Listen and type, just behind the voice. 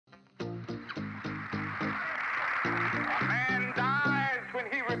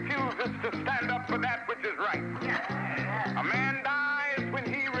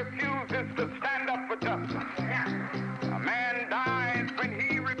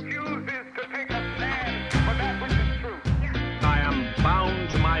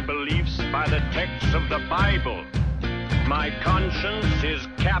the texts of the Bible. My conscience is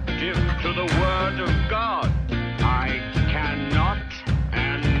captive to the Word of God. I cannot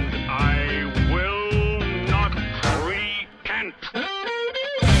and I will not repent.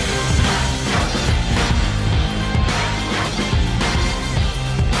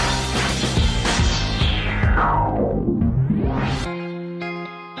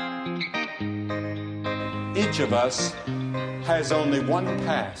 Each of us has only one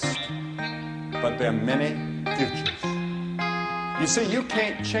past, but there are many futures. You see, you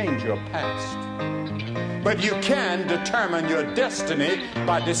can't change your past, but you can determine your destiny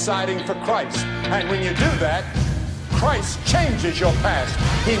by deciding for Christ. And when you do that, Christ changes your past.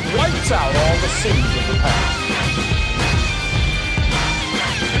 He wipes out all the sins of the past.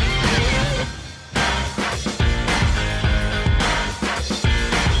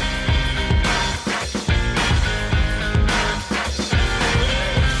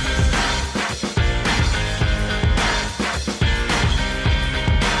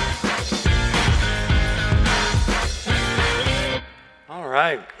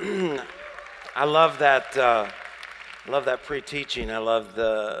 I love that pre-teaching. I love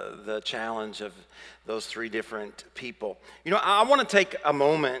the challenge of those three different people. You know, I want to take a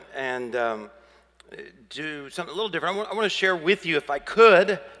moment and do something a little different. I want to share with you, if I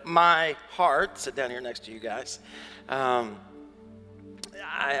could, my heart. Sit down here next to you guys. I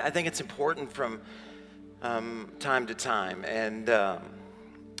think it's important from time to time. And,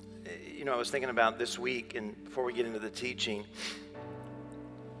 you know, I was thinking about this week, and before we get into the teaching,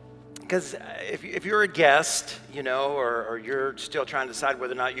 because if you're a guest, you know, or you're still trying to decide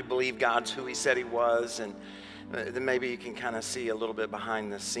whether or not you believe God's who he said he was, and then maybe you can kind of see a little bit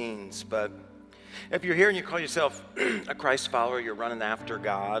behind the scenes. But if you're here and you call yourself a Christ follower, you're running after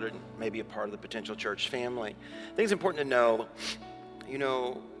God, or maybe a part of the potential church family, I think it's important to know, you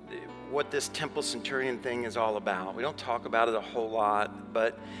know, what this temple centurion thing is all about. We don't talk about it a whole lot,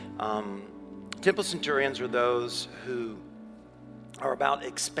 but temple centurions are those who are about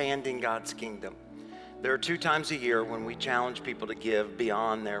expanding God's kingdom. There are 2 times a year when we challenge people to give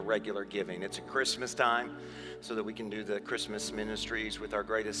beyond their regular giving. It's at Christmas time, so that we can do the Christmas ministries with our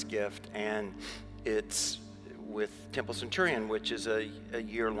greatest gift, and it's with Temple Centurion, which is a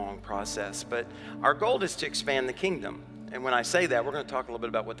year-long process. But our goal is to expand the kingdom. And when I say that, we're going to talk a little bit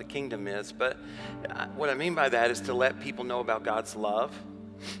about what the kingdom is, but what I mean by that is to let people know about God's love.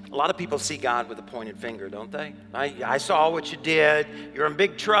 A lot of people see God with a pointed finger, don't they? I saw what you did. You're in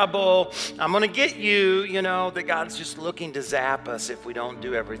big trouble. I'm going to get you, you know, that God's just looking to zap us if we don't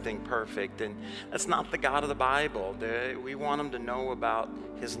do everything perfect. And that's not the God of the Bible. We want them to know about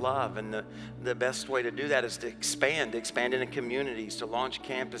his love. And the best way to do that is to expand into communities, to launch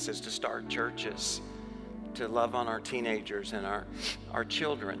campuses, to start churches, to love on our teenagers and our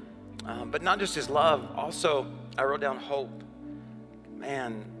children. But not just his love. Also, I wrote down hope.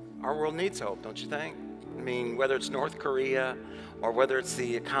 Man, our world needs hope, don't you think? I mean, whether it's North Korea or whether it's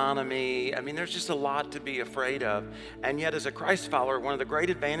the economy, I mean, there's just a lot to be afraid of. And yet, as a Christ follower, one of the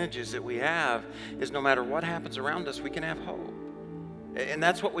great advantages that we have is no matter what happens around us, we can have hope. And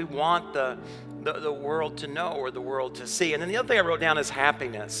that's what we want the world to know, or the world to see. And then the other thing I wrote down is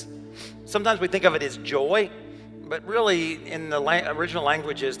happiness. Sometimes we think of it as joy, but really in the original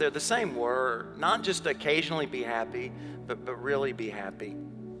languages, they're the same word. Not just occasionally be happy, but really be happy.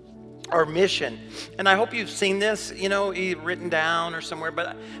 Our mission, and I hope you've seen this, you know, written down or somewhere,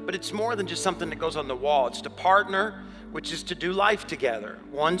 but it's more than just something that goes on the wall. It's to partner, which is to do life together.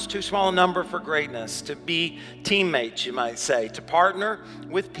 One's too small a number for greatness. To be teammates, you might say. To partner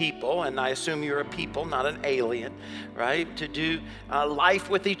with people, and I assume you're a people, not an alien, right? To do life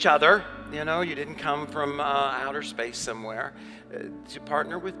with each other. You know, you didn't come from outer space somewhere. To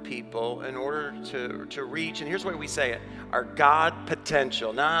partner with people in order to reach, and here's the way we say it, our God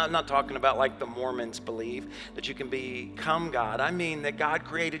potential. Now, I'm not talking about like the Mormons believe, that you can become God. I mean that God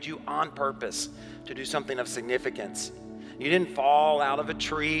created you on purpose to do something of significance. You didn't fall out of a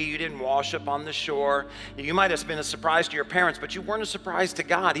tree. You didn't wash up on the shore. You might have been a surprise to your parents, but you weren't a surprise to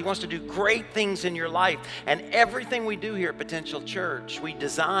God. He wants to do great things in your life. And everything we do here at Potential Church, we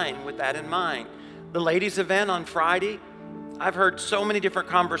design with that in mind. The ladies' event on Friday, I've heard so many different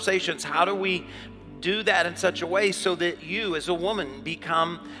conversations. How do we do that in such a way so that you as a woman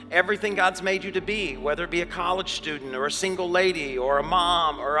become everything God's made you to be, whether it be a college student or a single lady or a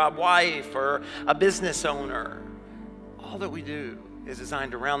mom or a wife or a business owner? All that we do is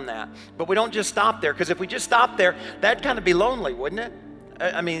designed around that. But we don't just stop there, because if we just stop there, that'd kind of be lonely, wouldn't it?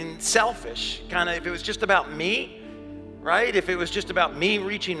 I mean, selfish, kind of, if it was just about me. right? If it was just about me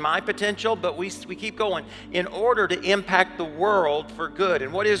reaching my potential, but we keep going in order to impact the world for good.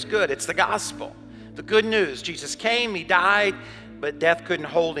 And what is good? It's the gospel, the good news. Jesus came, he died, but death couldn't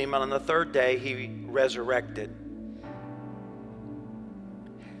hold him, and on the third day he resurrected.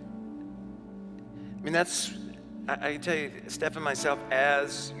 I mean, I can tell you, Steph and myself,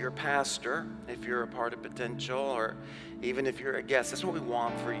 as your pastor, if you're a part of Potential, or even if you're a guest, that's what we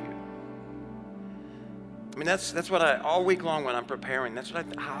want for you. I mean, that's what all week long when I'm preparing,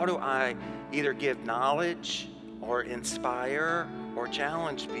 how do I either give knowledge or inspire or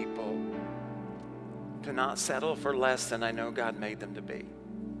challenge people to not settle for less than I know God made them to be?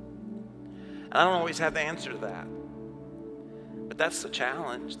 And I don't always have the answer to that, but that's the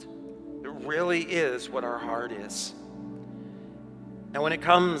challenge. It really is what our heart is. And when it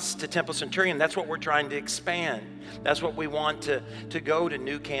comes to Temple Centurion, that's what we're trying to expand. That's what we want to go to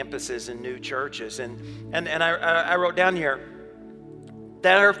new campuses and new churches. And I wrote down here,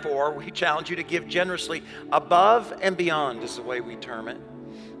 therefore, we challenge you to give generously above and beyond is the way we term it.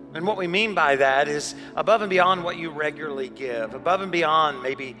 And what we mean by that is above and beyond what you regularly give, above and beyond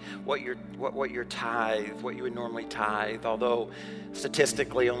maybe what your tithe, what you would normally tithe, although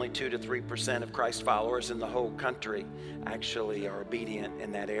statistically only 2 to 3% of Christ followers in the whole country actually are obedient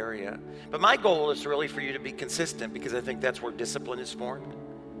in that area. But my goal is really for you to be consistent, because I think that's where discipline is formed.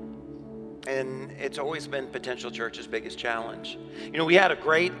 And it's always been Potential Church's biggest challenge. You know, we had a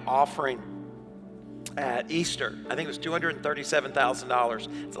great offering at Easter. I think it was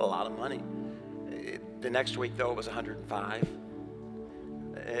 $237,000. It's a lot of money. The next week, though, it was 105.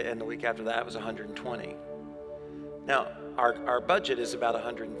 And the week after that was 120. Now, our budget is about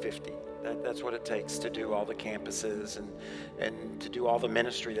 150. That's what it takes to do all the campuses and to do all the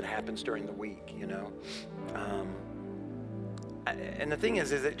ministry that happens during the week, you know. And the thing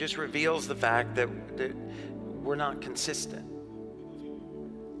is it just reveals the fact that we're not consistent.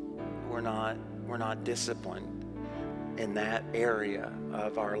 We're not disciplined in that area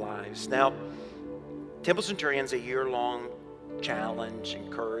of our lives. Now, Temple Centurion's a year-long challenge,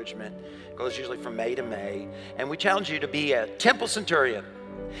 encouragement. It goes usually from May to May. And we challenge you to be a Temple Centurion.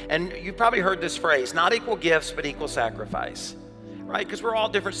 And you've probably heard this phrase, not equal gifts, but equal sacrifice. Right? Because we're all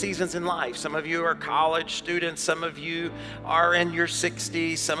different seasons in life. Some of you are college students. Some of you are in your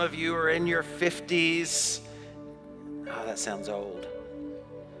 60s. Some of you are in your 50s. Oh, that sounds old.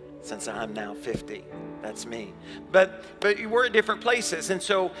 Since I'm now 50. That's me. But we're at different places. And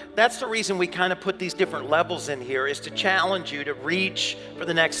so that's the reason we kind of put these different levels in here, is to challenge you to reach for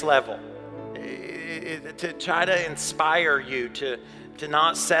the next level. To try to inspire you to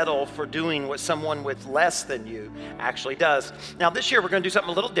not settle for doing what someone with less than you actually does. Now, this year we're going to do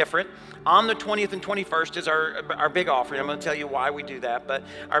something a little different. On the 20th and 21st is our big offering. I'm going to tell you why we do that. But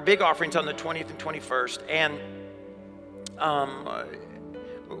our big offering's on the 20th and 21st. And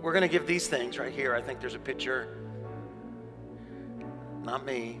we're going to give these things right here. I think there's a picture. Not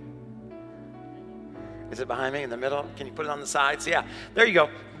me. Is it behind me in the middle? Can you put it on the sides? Yeah, there you go.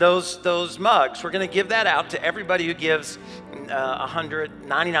 Those mugs. We're going to give that out to everybody who gives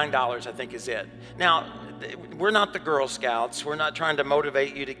 $199, I think is it. Now, we're not the Girl Scouts. We're not trying to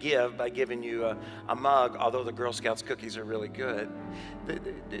motivate you to give by giving you a mug, although the Girl Scouts cookies are really good.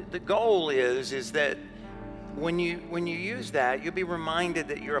 The goal is that when you use that, you'll be reminded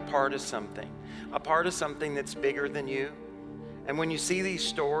that you're a part of something that's bigger than you. And when you see these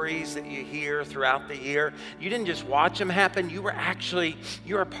stories that you hear throughout the year, you didn't just watch them happen, you're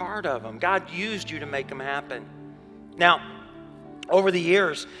a part of them. God used you to make them happen. Now, over the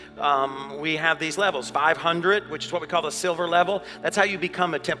years, we have these levels. 500, which is what we call the silver level. That's how you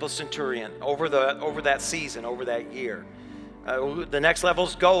become a Temple Centurion over that season, over that year. The next level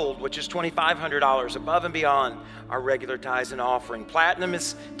is gold, which is $2,500 above and beyond our regular tithes and offering. Platinum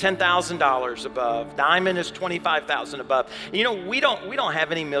is $10,000 above. Diamond is $25,000 above. You know, we don't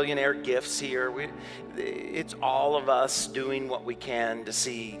have any millionaire gifts here. It's all of us doing what we can to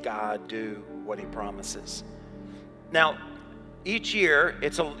see God do what He promises. Now, each year,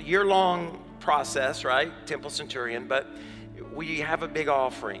 it's a year-long process, right? Temple Centurion, but we have a big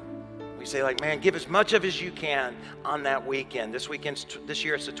offering. We say, like, man, give as much of as you can on that weekend. This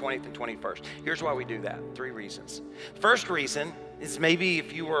year it's the 20th and 21st. Here's why we do that. 3 reasons. First reason is, maybe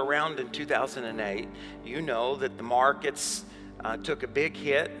if you were around in 2008, you know that the markets took a big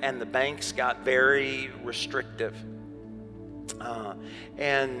hit and the banks got very restrictive.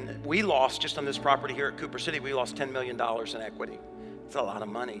 And we lost, just on this property here at Cooper City, we lost $10 million in equity. It's a lot of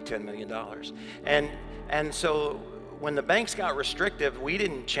money, $10 million. And so when the banks got restrictive, we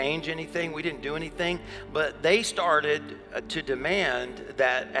didn't change anything, we didn't do anything, but they started to demand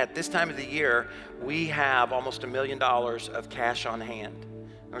that at this time of the year, we have almost $1 million of cash on hand.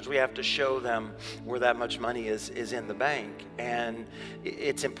 In other words, we have to show them where that much money is in the bank. And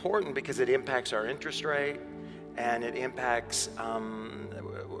it's important because it impacts our interest rate, and it impacts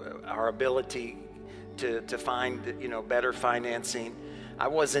our ability to find, better financing. I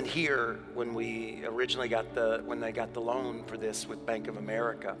wasn't here when we originally when they got the loan for this with Bank of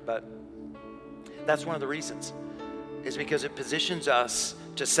America, but that's one of the reasons, is because it positions us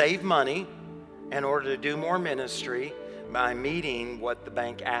to save money in order to do more ministry by meeting what the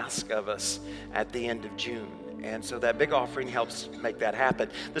bank asks of us at the end of June. And so that big offering helps make that happen.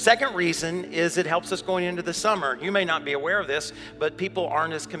 The second reason is it helps us going into the summer. You may not be aware of this, but people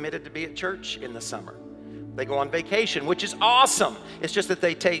aren't as committed to be at church in the summer. They go on vacation, which is awesome. It's just that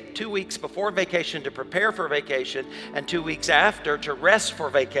they take 2 weeks before vacation to prepare for vacation and 2 weeks after to rest for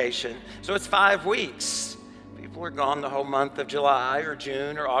vacation. So it's 5 weeks. People are gone the whole month of July or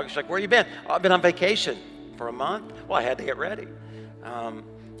June or August. Like, where you been? Oh, I've been on vacation for a month. Well, I had to get ready.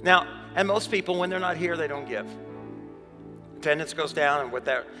 Now, and most people, when they're not here, they don't give. Attendance goes down, and with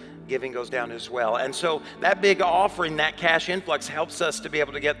that, giving goes down as well. And so that big offering, that cash influx, helps us to be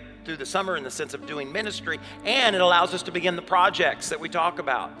able to get through the summer in the sense of doing ministry, and it allows us to begin the projects that we talk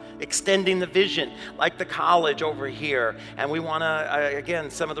about, extending the vision, like the college over here. And we want to, again,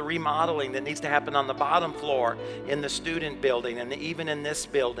 some of the remodeling that needs to happen on the bottom floor in the student building and even in this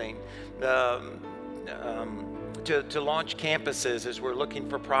building. To launch campuses as we're looking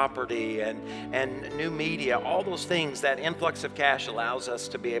for property and new media, all those things, that influx of cash allows us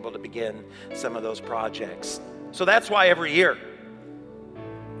to be able to begin some of those projects. So that's why every year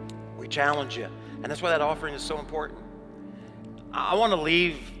we challenge you, and that's why that offering is so important. I want to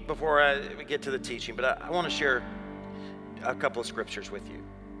leave before we get to the teaching, but I want to share a couple of scriptures with you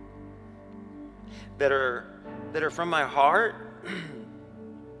that are from my heart.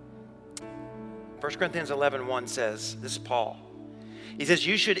 1 Corinthians 11:1 says, this is Paul. He says,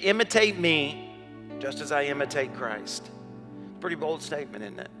 you should imitate me just as I imitate Christ. Pretty bold statement,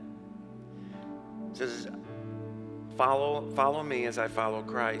 isn't it? It says, follow me as I follow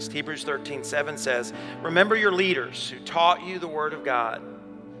Christ. Hebrews 13:7 says, remember your leaders who taught you the word of God.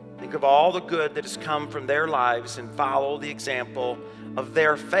 Think of all the good that has come from their lives and follow the example of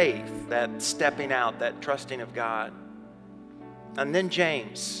their faith, that stepping out, that trusting of God. And then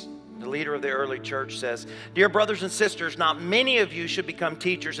James, the leader of the early church, says, dear brothers and sisters, not many of you should become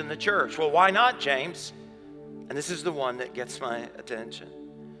teachers in the church. Well, why not, James? And this is the one that gets my attention.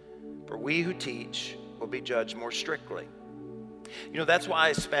 For we who teach will be judged more strictly. That's why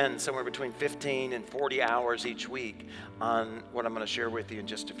I spend somewhere between 15 and 40 hours each week on what I'm going to share with you in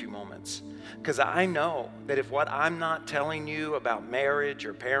just a few moments. Because I know that if what I'm not telling you about marriage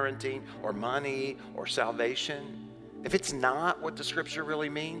or parenting or money or salvation, if it's not what the scripture really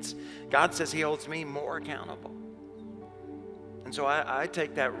means, God says he holds me more accountable. And so I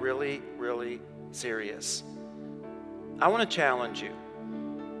take that really, really serious. I want to challenge you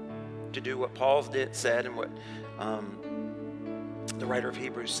to do what Paul said and what the writer of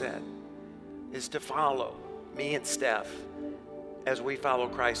Hebrews said, is to follow me and Steph as we follow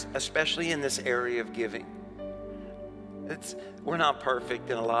Christ, especially in this area of giving. We're not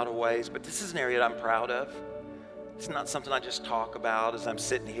perfect in a lot of ways, but this is an area that I'm proud of. It's not something I just talk about as I'm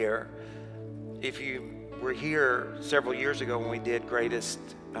sitting here. If you were here several years ago when we did Greatest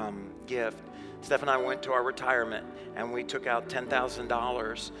Gift, Steph and I went to our retirement and we took out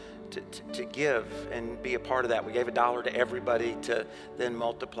 $10,000 to give and be a part of that. We gave $1 to everybody to then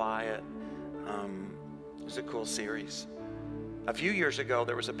multiply it. It was a cool series. A few years ago,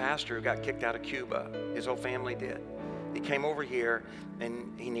 there was a pastor who got kicked out of Cuba. His whole family did. He came over here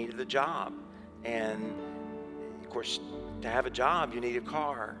and he needed a job. And of course, to have a job, you need a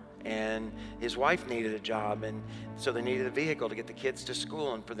car. And his wife needed a job. And so they needed a vehicle to get the kids to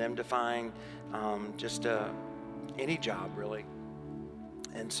school and for them to find just any job, really.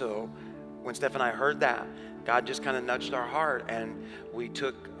 And so when Steph and I heard that, God just kind of nudged our heart, and we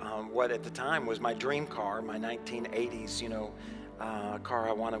took what at the time was my dream car, my 1980s, car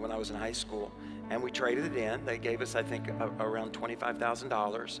I wanted when I was in high school, and we traded it in. They gave us, I think, around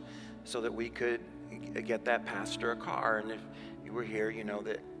 $25,000 so that we could get that pastor a car. And if you were here, you know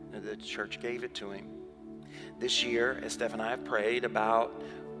that the church gave it to him. This year, as Steph and I have prayed about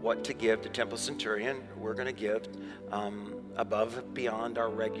what to give to Temple Centurion, we're going to give above and beyond our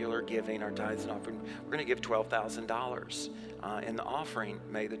regular giving, our tithes and offering. We're going to give $12,000 in the offering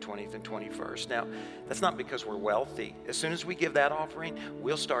May the 20th and 21st. Now, that's not because we're wealthy. As soon as we give that offering,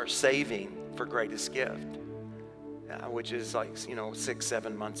 we'll start saving for Greatest Gift. which is like, 6,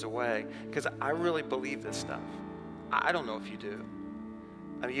 7 months away, because I really believe this stuff. I don't know if you do.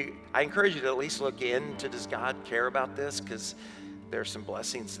 I mean, I encourage you to at least look into, does God care about this? Because there's some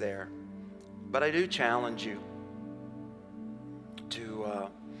blessings there. But I do challenge you to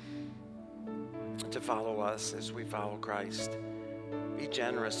follow us as we follow Christ. Be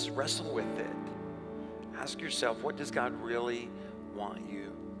generous. Wrestle with it. Ask yourself, what does God really want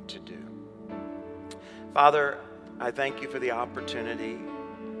you to do? Father, I thank you for the opportunity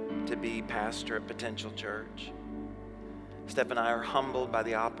to be pastor at Potential Church. Steph and I are humbled by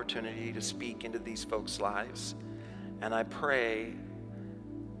the opportunity to speak into these folks' lives. And I pray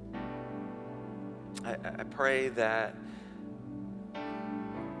that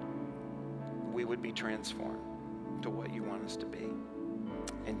we would be transformed to what you want us to be.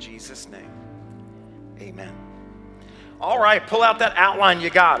 In Jesus' name, amen. All right, pull out that outline you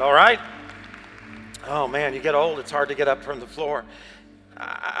got, all right? Oh man, you get old, it's hard to get up from the floor.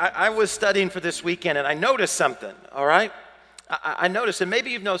 I was studying for this weekend and I noticed something, all right? I noticed, and maybe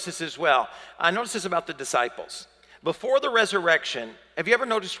you've noticed this as well. I noticed this about the disciples. Before the resurrection, have you ever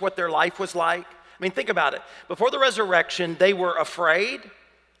noticed what their life was like? I mean, think about it. Before the resurrection, they were afraid.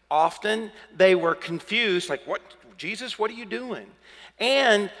 Often they were confused, like, what, Jesus, what are you doing?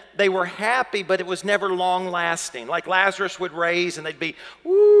 And they were happy, but it was never long lasting. Like Lazarus would raise and they'd be,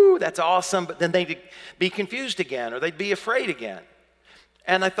 woo, that's awesome. But then they'd be confused again or they'd be afraid again.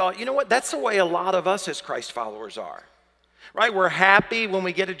 And I thought, you know what? That's the way a lot of us as Christ followers are. Right? We're happy when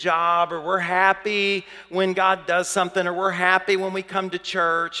we get a job, or we're happy when God does something, or we're happy when we come to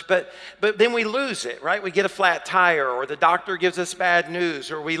church, but then we lose it, right? We get a flat tire, or the doctor gives us bad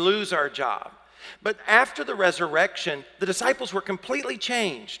news, or we lose our job. But after the resurrection, the disciples were completely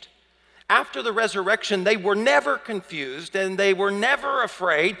changed. After the resurrection, they were never confused, and they were never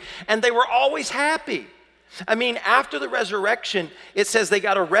afraid, and they were always happy. I mean, after the resurrection, it says they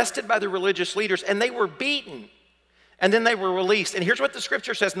got arrested by the religious leaders, and they were beaten. And then they were released. And here's what the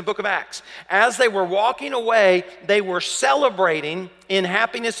scripture says in the book of Acts. As they were walking away, they were celebrating in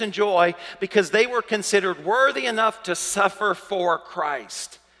happiness and joy because they were considered worthy enough to suffer for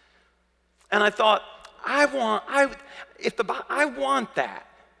Christ. And I thought, I want that.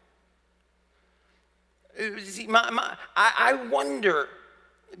 See, I wonder,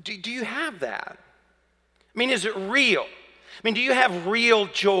 do you have that? I mean, is it real? I mean, do you have real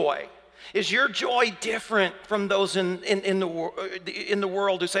joy? Is your joy different from those in the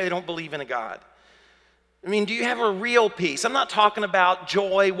world who say they don't believe in a God? I mean, do you have a real peace? I'm not talking about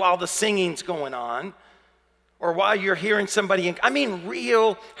joy while the singing's going on or while you're hearing somebody. I mean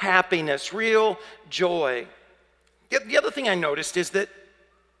real happiness, real joy. The other thing I noticed is that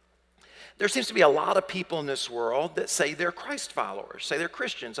there seems to be a lot of people in this world that say they're Christ followers, say they're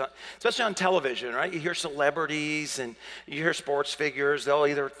Christians, especially on television, right? You hear celebrities and you hear sports figures. They'll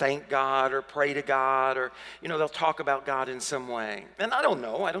either thank God or pray to God, or, they'll talk about God in some way. And I don't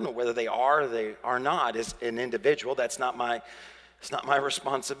know whether they are or they are not as an individual. It's not my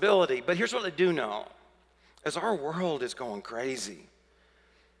responsibility. But here's what I do know, is our world is going crazy.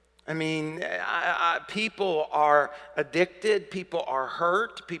 I mean, people are addicted, people are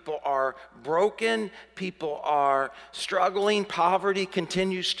hurt, people are broken, people are struggling. Poverty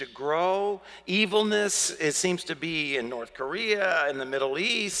continues to grow. Evilness, it seems to be in North Korea, in the Middle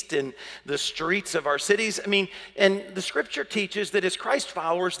East, in the streets of our cities. I mean, and the scripture teaches that as Christ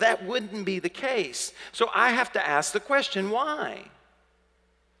followers, that wouldn't be the case. So I have to ask the question, why?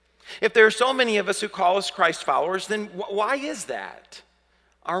 If there are so many of us who call us Christ followers, then why is that?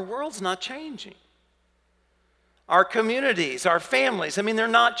 Our world's not changing. Our communities, our families, they're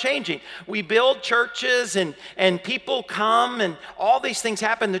not changing. We build churches and people come and all these things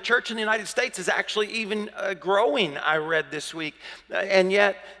happen. The church in the United States is actually even growing, I read this week. And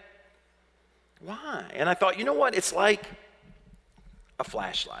yet, why? And I thought, you know what? It's like a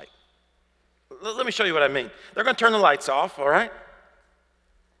flashlight. Let me show you what I mean. They're going to turn the lights off, all right?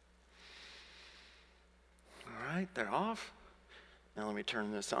 All right, they're off. Now let me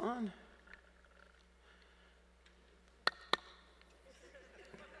turn this on.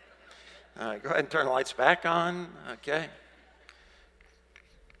 All right, go ahead and turn the lights back on. Okay.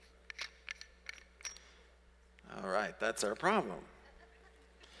 All right, that's our problem.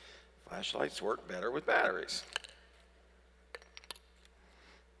 Flashlights work better with batteries.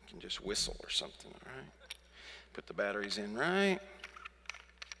 You can just whistle or something, all right? Put the batteries in right.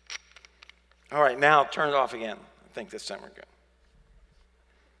 All right, now turn it off again. I think this time we're good.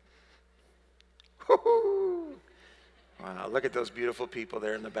 Woo-hoo. Wow, look at those beautiful people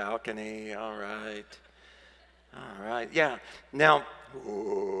there in the balcony. All right. Yeah. Now,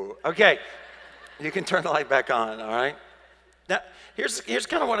 okay. You can turn the light back on, all right? Now, here's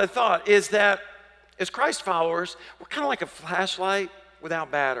kind of what I thought, is that as Christ followers, we're kind of like a flashlight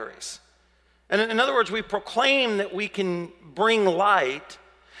without batteries. And in other words, we proclaim that we can bring light,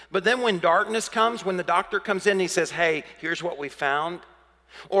 but then when darkness comes, when the doctor comes in and he says, hey, here's what we found,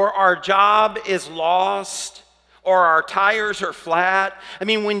 or our job is lost, or our tires are flat. I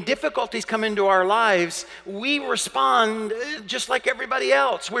mean, when difficulties come into our lives, we respond just like everybody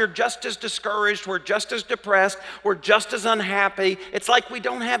else. We're just as discouraged, we're just as depressed, we're just as unhappy. It's like we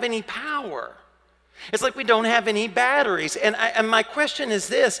don't have any power. It's like we don't have any batteries. And my question is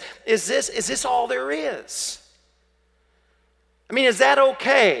this, is this all there is? I mean, is that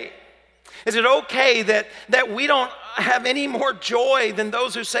okay? Is it okay that we don't have any more joy than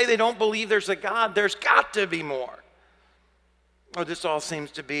those who say they don't believe there's a God? There's got to be more. Oh, this all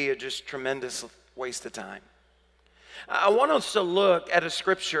seems to be a just tremendous waste of time. I want us to look at a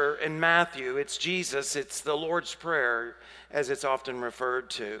scripture in Matthew. It's Jesus. It's the Lord's Prayer, as it's often referred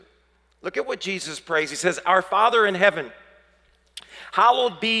to. Look at what Jesus prays. He says, our Father in heaven,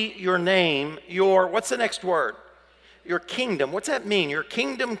 hallowed be your name, what's the next word? Your kingdom. What's that mean? Your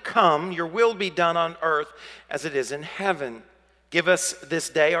kingdom come, your will be done on earth as it is in heaven. Give us this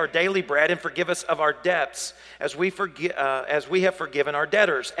day our daily bread, and forgive us of our debts as we have forgiven our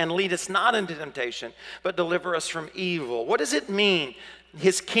debtors. And lead us not into temptation, but deliver us from evil. What does it mean?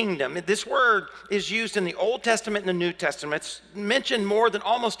 His kingdom. This word is used in the Old Testament and the New Testament. It's mentioned more than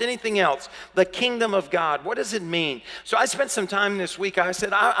almost anything else. The kingdom of God. What does it mean? So I spent some time this week. I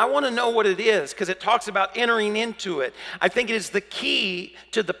said, I want to know what it is, because it talks about entering into it. I think it is the key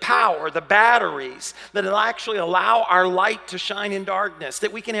to the power, the batteries, that it'll actually allow our light to shine in darkness,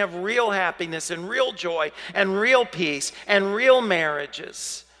 that we can have real happiness and real joy and real peace and real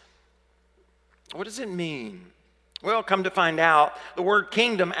marriages. What does it mean? Well, come to find out, the word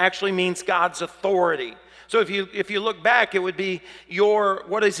kingdom actually means God's authority. So if you look back, it would be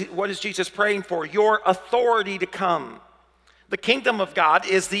what is Jesus praying for? Your authority to come. The kingdom of God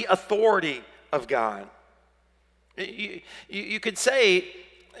is the authority of God. You could say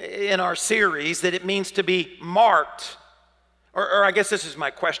in our series that it means to be marked, or I guess this is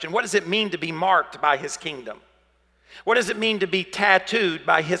my question. What does it mean to be marked by his kingdom? What does it mean to be tattooed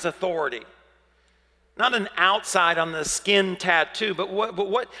by his authority? Not an outside on the skin tattoo, but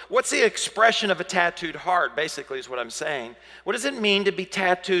what's the expression of a tattooed heart, basically, is what I'm saying. What does it mean to be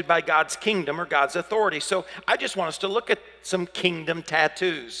tattooed by God's kingdom or God's authority? So I just want us to look at some kingdom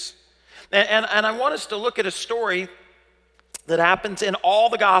tattoos. And I want us to look at a story that happens in all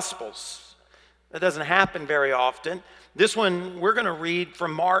the Gospels. That doesn't happen very often. This one, we're going to read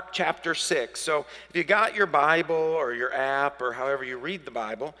from Mark chapter 6. So if you got your Bible or your app or however you read the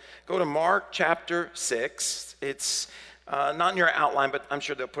Bible, go to Mark chapter 6. It's not in your outline, but I'm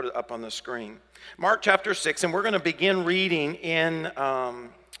sure they'll put it up on the screen. Mark chapter 6, and we're going to begin reading in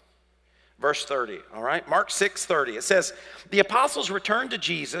verse 30, all right? Mark 6:30. It says, the apostles returned to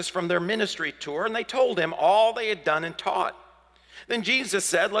Jesus from their ministry tour, and they told him all they had done and taught. Then Jesus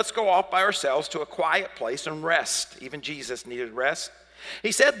said, let's go off by ourselves to a quiet place and rest. Even Jesus needed rest.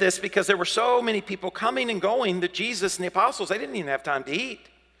 He said this because there were so many people coming and going that Jesus and the apostles, they didn't even have time to eat.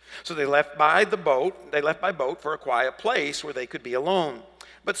 So they left by boat for a quiet place where they could be alone.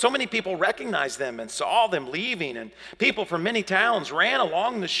 But so many people recognized them and saw them leaving, and people from many towns ran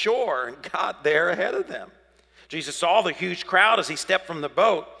along the shore and got there ahead of them. Jesus saw the huge crowd as he stepped from the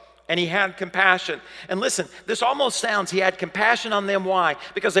boat, and he had compassion. And listen, this almost sounds, he had compassion on them. Why?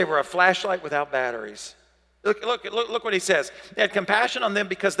 Because they were a flashlight without batteries. Look what he says. He had compassion on them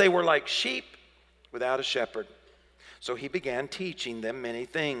because they were like sheep without a shepherd. So he began teaching them many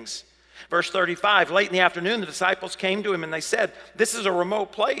things. Verse 35, late in the afternoon, the disciples came to him and they said, this is a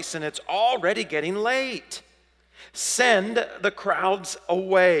remote place and it's already getting late. Send the crowds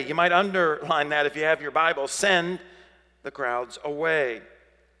away. You might underline that if you have your Bible. Send the crowds away,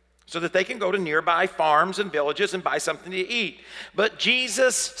 so that they can go to nearby farms and villages and buy something to eat. But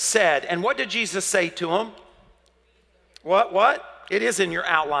Jesus said, and what did Jesus say to them? What? It is in your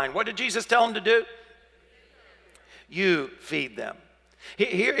outline. What did Jesus tell them to do? You feed them.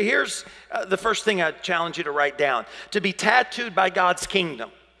 Here's the first thing I challenge you to write down. To be tattooed by God's kingdom,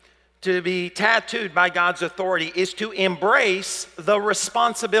 to be tattooed by God's authority, is to embrace the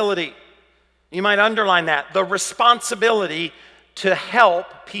responsibility. You might underline that, the responsibility to help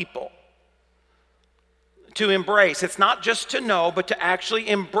people. To embrace. It's not just to know, but to actually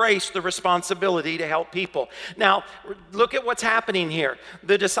embrace the responsibility to help people. Now, look at what's happening here.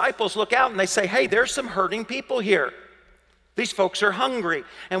 The disciples look out and they say, hey, there's some hurting people here. These folks are hungry.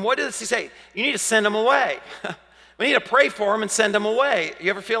 And what does he say? You need to send them away. We need to pray for them and send them away. You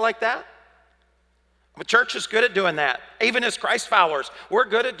ever feel like that? The church is good at doing that. Even as Christ followers, we're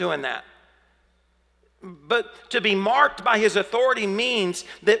good at doing that. But to be marked by his authority means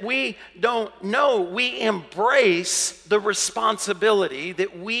that we don't know, we embrace the responsibility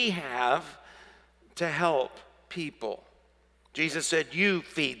that we have to help people. Jesus said, you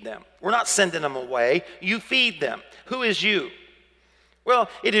feed them. We're not sending them away. You feed them. Who is you? Well,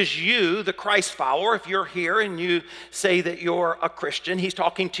 it is you, the Christ follower. If you're here and you say that you're a Christian, he's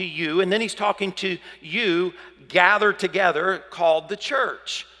talking to you, and then he's talking to you gathered together called the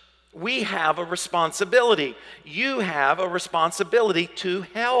church. We have a responsibility. You have a responsibility to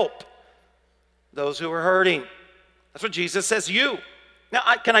help those who are hurting. That's what Jesus says, you. Now,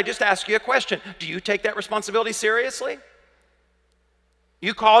 can I just ask you a question? Do you take that responsibility seriously?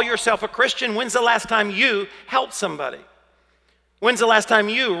 You call yourself a Christian. When's the last time you helped somebody? When's the last time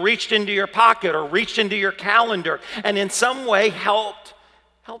you reached into your pocket or reached into your calendar and in some way helped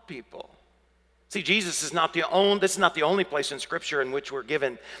people? See, this is not the only place in Scripture in which we're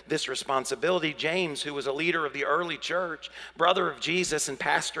given this responsibility. James, who was a leader of the early church, brother of Jesus and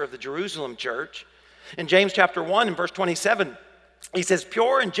pastor of the Jerusalem church, in James chapter 1 and verse 27, he says,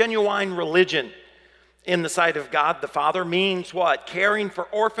 pure and genuine religion in the sight of God the Father means what? Caring for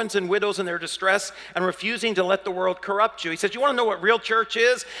orphans and widows in their distress and refusing to let the world corrupt you. He says, you want to know what real church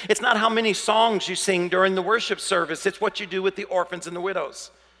is? It's not how many songs you sing during the worship service. It's what you do with the orphans and the widows.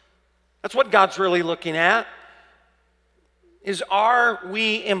 That's what God's really looking at. Are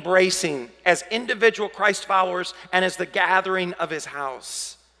we embracing as individual Christ followers and as the gathering of his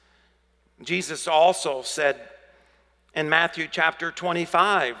house? Jesus also said, in Matthew chapter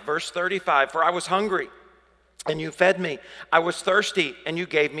 25, verse 35, for I was hungry, and you fed me. I was thirsty, and you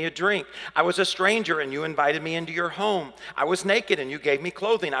gave me a drink. I was a stranger, and you invited me into your home. I was naked, and you gave me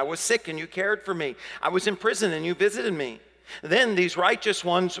clothing. I was sick, and you cared for me. I was in prison, and you visited me. Then these righteous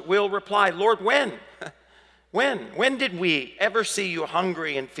ones will reply, Lord, when? When did we ever see you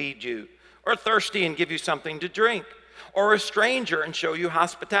hungry and feed you, or thirsty and give you something to drink? Or a stranger and show you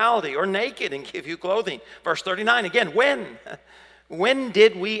hospitality, or naked and give you clothing? Verse 39 again, when? When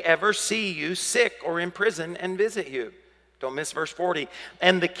did we ever see you sick or in prison and visit you? Don't miss verse 40.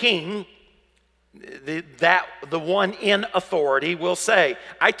 And the king, the one in authority, will say,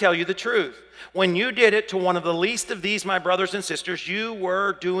 I tell you the truth. When you did it to one of the least of these, my brothers and sisters, you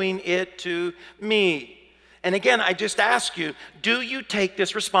were doing it to me. And again, I just ask you, do you take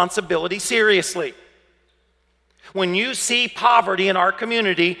this responsibility seriously? When you see poverty in our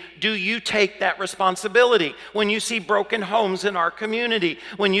community, do you take that responsibility? When you see broken homes in our community,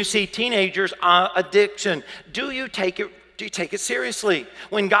 when you see teenagers addiction, do you take it seriously?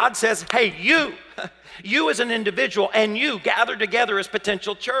 When God says, hey, you as an individual and you gather together as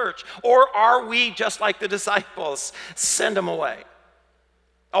potential church, or are we just like the disciples, send them away?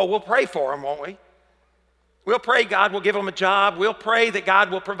 Oh, we'll pray for them, won't we? We'll pray God will give them a job. We'll pray that God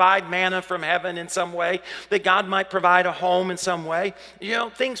will provide manna from heaven in some way, that God might provide a home in some way. You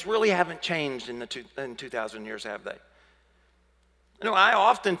know, things really haven't changed in 2,000 years, have they? You know, I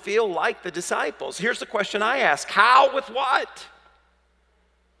often feel like the disciples. Here's the question I ask. How with what?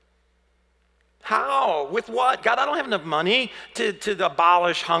 How with what? God, I don't have enough money to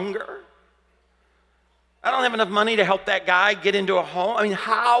abolish hunger. I don't have enough money to help that guy get into a home. I mean,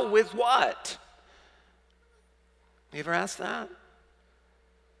 how with what? You ever asked that?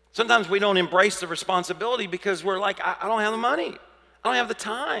 Sometimes we don't embrace the responsibility because we're like, I don't have the money. I don't have the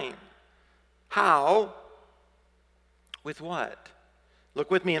time. How? With what? Look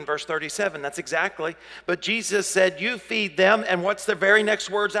with me in verse 37. That's exactly. But Jesus said, you feed them. And what's the very next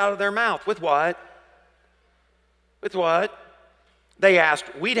words out of their mouth? With what? With what? They asked,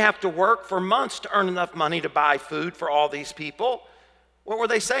 we'd have to work for months to earn enough money to buy food for all these people. What were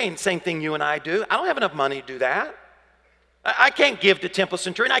they saying? Same thing you and I do. I don't have enough money to do that. I can't give to Temple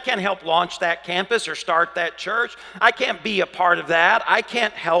Centurion. I can't help launch that campus or start that church. I can't be a part of that. I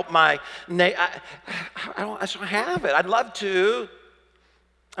can't help I don't have it. I'd love to.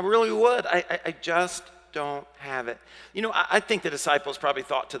 I really would. I just don't have it. You know, I think the disciples probably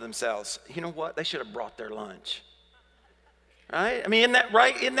thought to themselves, you know what? They should have brought their lunch. Right? I mean, isn't that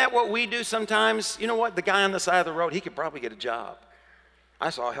right? Isn't that what we do sometimes? You know what? The guy on the side of the road, he could probably get a job.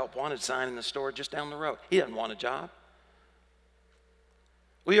 I saw a help wanted sign in the store just down the road. He doesn't want a job.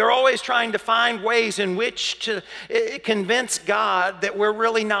 We are always trying to find ways in which to convince God that we're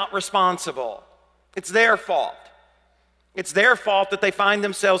really not responsible. It's their fault. It's their fault that they find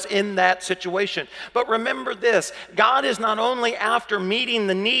themselves in that situation. But remember this, God is not only after meeting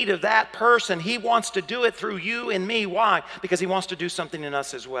the need of that person, he wants to do it through you and me. Why? Because he wants to do something in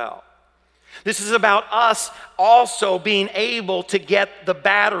us as well. This is about us also being able to get the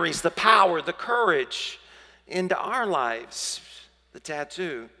batteries, the power, the courage into our lives, the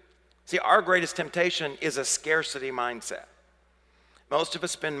tattoo. See, our greatest temptation is a scarcity mindset. Most of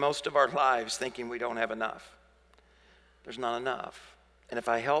us spend most of our lives thinking we don't have enough. There's not enough. And if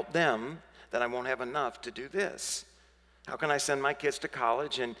I help them, then I won't have enough to do this. How can I send my kids to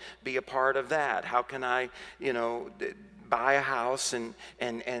college and be a part of that? How can I, buy a house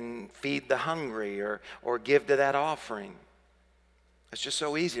and feed the hungry or give to that offering? It's just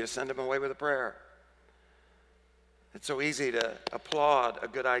so easy to send them away with a prayer. It's so easy to applaud a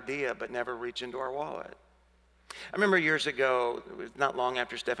good idea but never reach into our wallet. I remember years ago, it was not long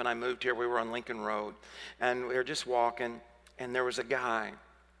after Steph and I moved here, we were on Lincoln Road, and we were just walking, and there was a guy.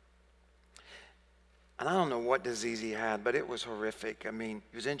 And I don't know what disease he had, but it was horrific. I mean,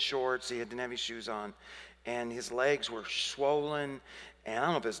 he was in shorts, he didn't have any shoes on, and his legs were swollen, and I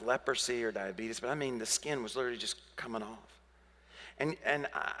don't know if it was leprosy or diabetes, but I mean, the skin was literally just coming off. And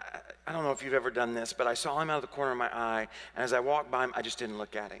I don't know if you've ever done this, but I saw him out of the corner of my eye, and as I walked by him, I just didn't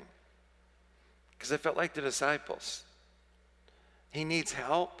look at him. Because I felt like the disciples. He needs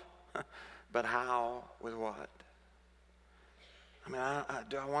help, but how? With what? I mean,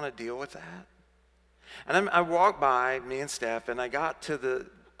 do I want to deal with that? And I walked by, me and Steph, and I got to the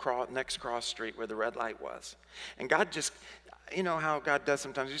next cross street where the red light was. And God just, you know how God does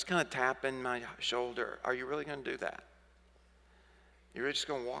sometimes, He's just kind of tapping my shoulder. Are you really going to do that? You're just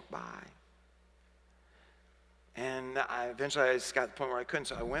going to walk by? And eventually I just got to the point where I couldn't,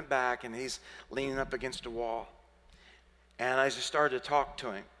 so I went back, and he's leaning up against a wall. And I just started to talk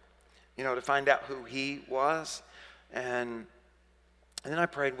to him, to find out who he was. And then I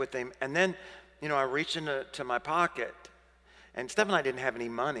prayed with him. And then, I reached into my pocket. And Steph and I didn't have any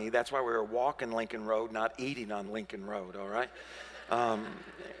money. That's why we were walking Lincoln Road, not eating on Lincoln Road, all right?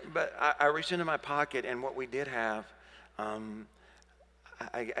 But I reached into my pocket, and what we did have,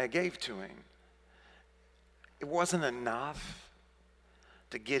 I gave to him. It wasn't enough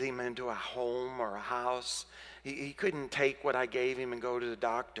to get him into a home or a house. He couldn't take what I gave him and go to the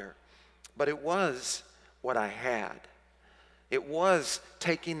doctor. But it was what I had. It was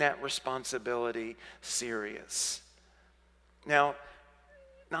taking that responsibility serious. Now,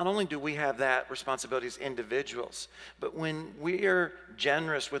 not only do we have that responsibility as individuals, but when we are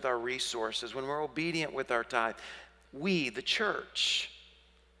generous with our resources, when we're obedient with our tithe, we, the church,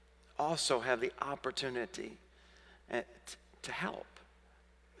 also have the opportunity to help.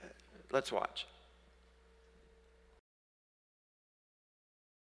 Let's watch.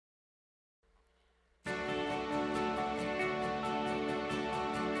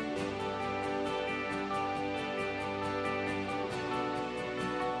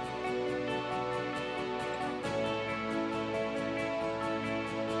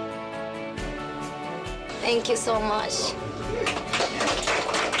 Thank you so much.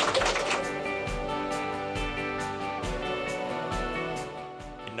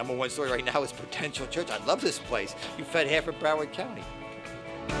 Number one story right now is Potential Church. I love this place. You fed half of Broward County.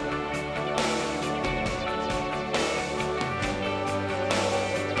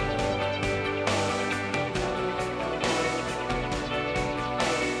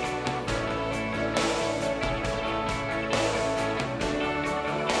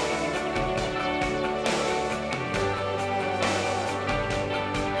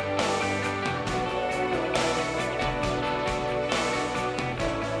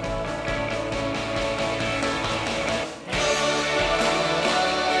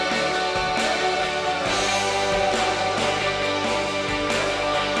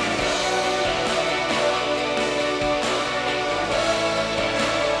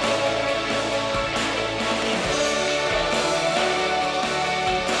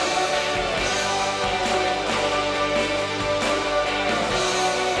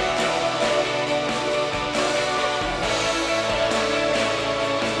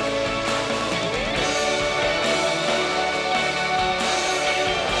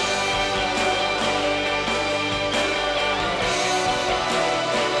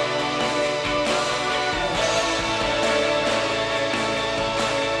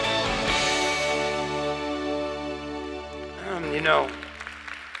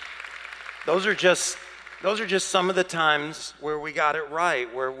 Those are just some of the times where we got it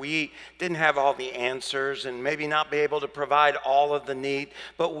right, where we didn't have all the answers and maybe not be able to provide all of the need,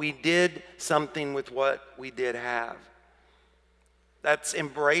 but we did something with what we did have. That's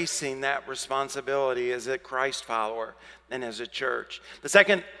embracing that responsibility as a Christ follower and as a church. The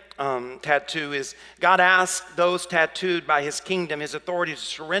second tattoo is God asked those tattooed by His kingdom, His authority, to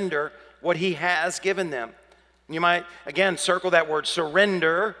surrender what He has given them. You might, again, circle that word,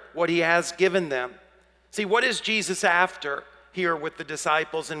 surrender what he has given them. See, what is Jesus after here with the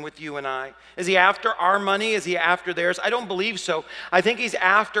disciples and with you and I? Is he after our money? Is he after theirs? I don't believe so. I think he's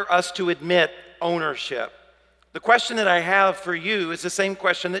after us to admit ownership. The question that I have for you is the same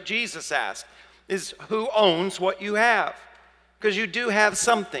question that Jesus asked, is who owns what you have? Because you do have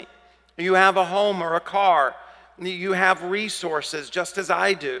something. You have a home or a car. You have resources just as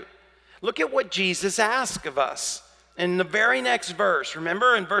I do. Look at what Jesus asked of us. In the very next verse,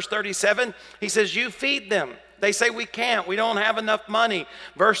 remember in verse 37, he says, you feed them. They say we can't, we don't have enough money.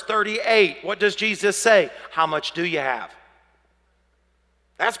 Verse 38, what does Jesus say? How much do you have?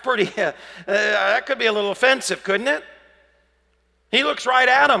 That's pretty, that could be a little offensive, couldn't it? He looks right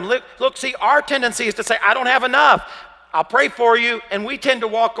at them. Look, see, our tendency is to say, I don't have enough. I'll pray for you, and we tend to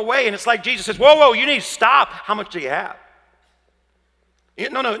walk away, and it's like Jesus says, whoa, you need to stop. How much do you have?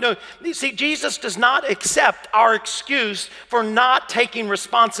 No. You see, Jesus does not accept our excuse for not taking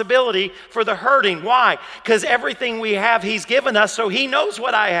responsibility for the hurting. Why? Because everything we have, he's given us, so he knows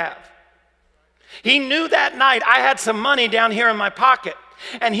what I have. He knew that night I had some money down here in my pocket.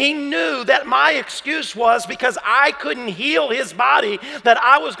 And he knew that my excuse was because I couldn't heal his body, that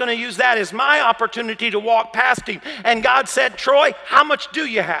I was going to use that as my opportunity to walk past him. And God said, Troy, how much do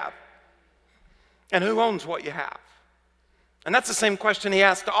you have? And who owns what you have? And that's the same question he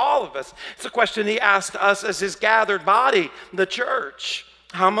asked to all of us. It's a question he asked us as his gathered body, the church.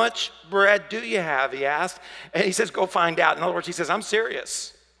 How much bread do you have, he asked. And he says, go find out. In other words, he says, I'm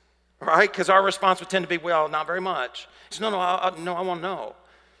serious. Right? Because our response would tend to be, well, not very much. He says, no, I want to know.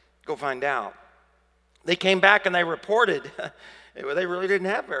 Go find out. They came back and they reported they really didn't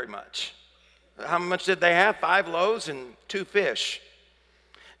have very much. How much did they have? 5 loaves and 2 fish.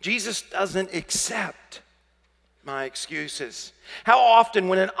 Jesus doesn't accept my excuses. How often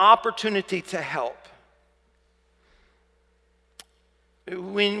when an opportunity to help,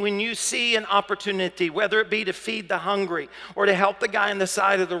 when you see an opportunity, whether it be to feed the hungry or to help the guy on the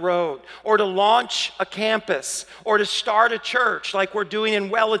side of the road or to launch a campus or to start a church like we're doing in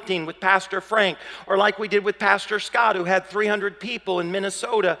Wellington with Pastor Frank or like we did with Pastor Scott who had 300 people in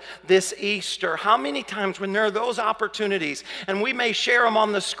Minnesota this Easter. How many times when there are those opportunities and we may share them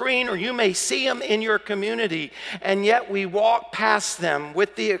on the screen or you may see them in your community and yet we walk past them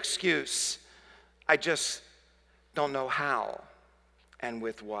with the excuse, I just don't know how. And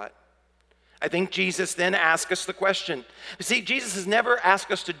with what? I think Jesus then asked us the question. You see, Jesus has never asked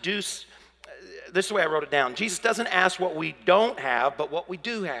us to do, this is the way I wrote it down. Jesus doesn't ask what we don't have, but what we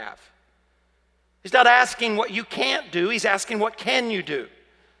do have. He's not asking what you can't do, he's asking what can you do.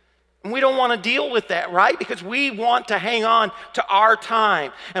 And we don't want to deal with that, right? Because we want to hang on to our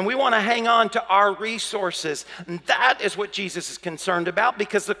time and we want to hang on to our resources. And that is what Jesus is concerned about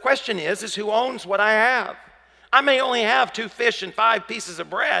because the question is who owns what I have? I may only have 2 fish and 5 pieces of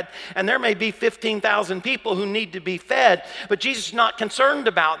bread, and there may be 15,000 people who need to be fed, but Jesus is not concerned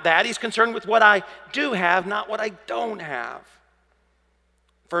about that. He's concerned with what I do have, not what I don't have.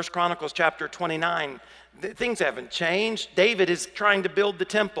 1 Chronicles chapter 29, things haven't changed. David is trying to build the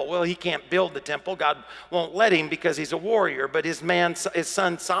temple. Well, he can't build the temple. God won't let him because he's a warrior, but his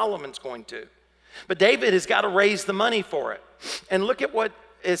son Solomon's going to. But David has got to raise the money for it. And look at what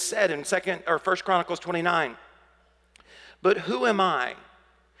is said in 1 Chronicles 29. But who am I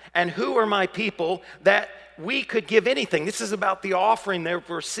and who are my people that we could give anything? This is about the offering they've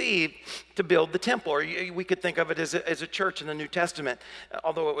received to build the temple. Or we could think of it as a church in the New Testament,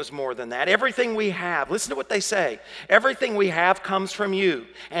 although it was more than that. Everything we have, listen to what they say. Everything we have comes from you,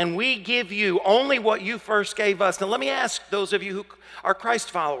 and we give you only what you first gave us. Now let me ask those of you who are Christ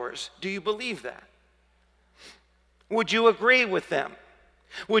followers, do you believe that? Would you agree with them?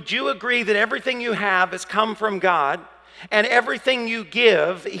 Would you agree that everything you have has come from God? And everything you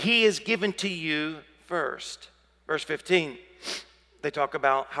give, he has given to you first. Verse 15, they talk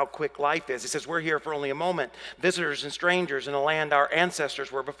about how quick life is. He says, we're here for only a moment, visitors and strangers in a land our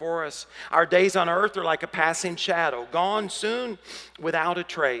ancestors were before us. Our days on earth are like a passing shadow, gone soon without a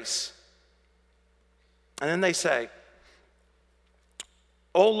trace. And then they say,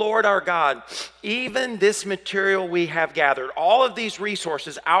 O Lord our God, even this material we have gathered, all of these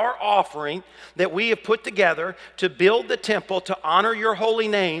resources, our offering that we have put together to build the temple to honor your holy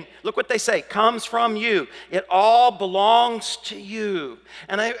name, look what they say, comes from you. It all belongs to you.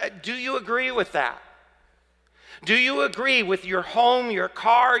 And do you agree with that? Do you agree with your home, your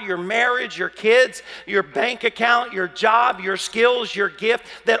car, your marriage, your kids, your bank account, your job, your skills, your gift,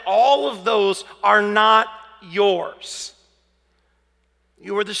 that all of those are not yours?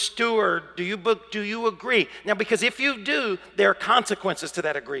 You are the steward. Do you agree? Now, because if you do, there are consequences to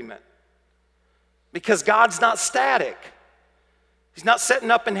that agreement. Because God's not static. He's not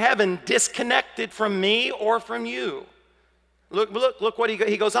sitting up in heaven disconnected from me or from you. Look what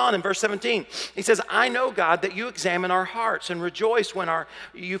he goes on in verse 17. He says, I know, God, that you examine our hearts and rejoice when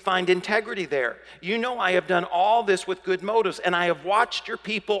you find integrity there. You know I have done all this with good motives, and I have watched your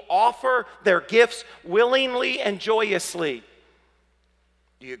people offer their gifts willingly and joyously.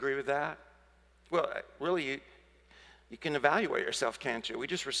 Do you agree with that? Well, really, you can evaluate yourself, can't you? We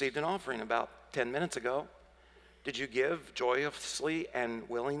just received an offering about 10 minutes ago. Did you give joyously and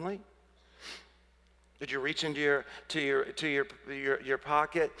willingly? Did you reach into your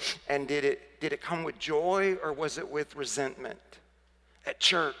pocket, and did it come with joy, or was it with resentment? At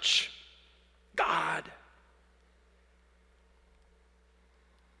church, God.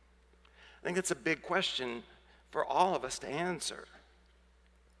 I think that's a big question for all of us to answer.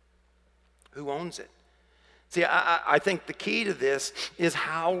 Who owns it? See, I think the key to this is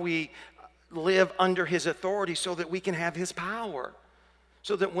how we live under his authority so that we can have his power.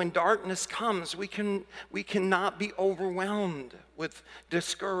 So that when darkness comes, we cannot be overwhelmed with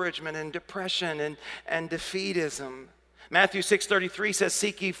discouragement and depression and defeatism. Matthew 6:33 says,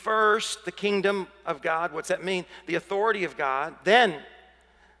 seek ye first the kingdom of God. What's that mean? The authority of God. Then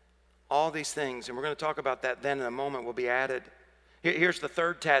all these things, and we're going to talk about that then in a moment, will be added. Here's the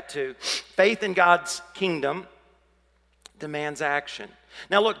third tattoo. Faith in God's kingdom demands action.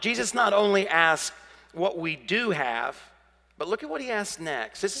 Now look, Jesus not only asked what we do have, but look at what he asked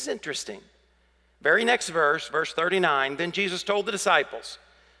next. This is interesting. Very next verse, verse 39, then Jesus told the disciples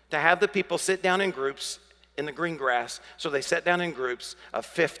to have the people sit down in groups in the green grass. So they sat down in groups of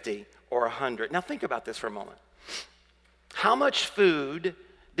 50 or 100. Now think about this for a moment. How much food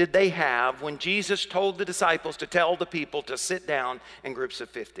did they have when Jesus told the disciples to tell the people to sit down in groups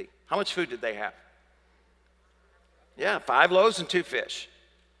of 50? How much food did they have? Yeah, 5 loaves and 2 fish.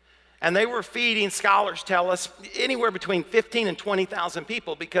 And they were feeding, scholars tell us, anywhere between 15 and 20,000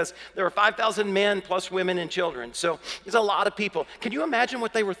 people, because there were 5,000 men plus women and children. So there's a lot of people. Can you imagine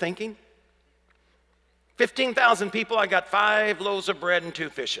what they were thinking? 15,000 people, I got 5 loaves of bread and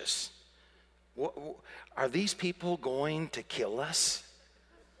 2 fishes. Are these people going to kill us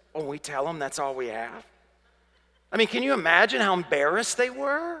when we tell them that's all we have? I mean, can you imagine how embarrassed they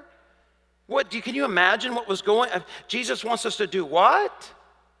were? Can you imagine what was going on? Jesus wants us to do what?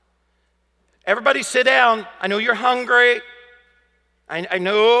 Everybody sit down. I know you're hungry. I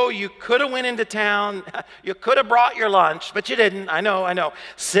know you could have went into town. You could have brought your lunch, but you didn't. I know.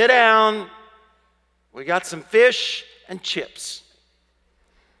 Sit down. We got some fish and chips.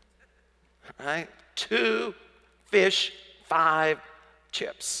 All right? 2 fish, 5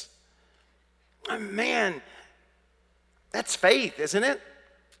 chips. Oh, man, that's faith, isn't it?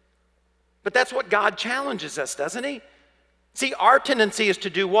 But that's what God challenges us, doesn't he? See, our tendency is to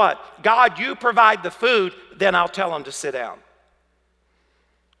do what? God, you provide the food, then I'll tell them to sit down.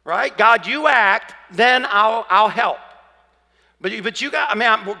 Right? God, you act, then I'll help. But you got,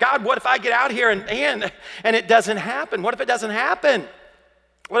 God, what if I get out here and it doesn't happen? What if it doesn't happen?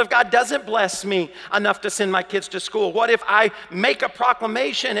 What if God doesn't bless me enough to send my kids to school? What if I make a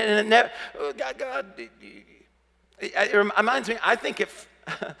proclamation and it never, it reminds me, I think it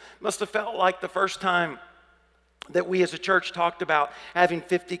must have felt like the first time that we as a church talked about having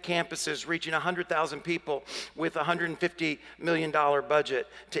 50 campuses, reaching 100,000 people with a $150 million budget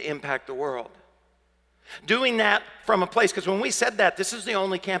to impact the world. Doing that from a place, because when we said that, this is the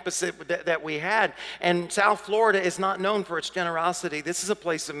only campus that we had, and South Florida is not known for its generosity. This is a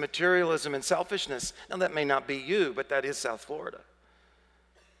place of materialism and selfishness. Now, that may not be you, but that is South Florida.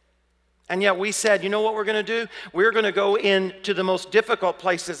 And yet we said, you know what we're going to do? We're going to go into the most difficult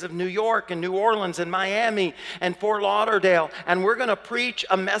places of New York and New Orleans and Miami and Fort Lauderdale, and we're going to preach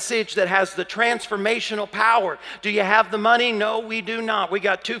a message that has the transformational power. Do you have the money? No, we do not. We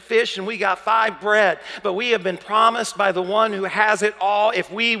got 2 fish and we got 5 bread, but we have been promised by the one who has it all. If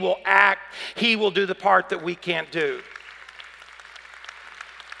we will act, he will do the part that we can't do.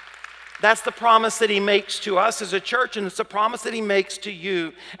 That's the promise that he makes to us as a church, and it's a promise that he makes to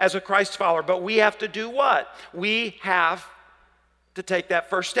you as a Christ follower. But we have to do what? We have to take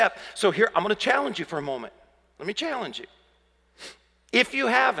that first step. So here, I'm going to challenge you for a moment. Let me challenge you. If you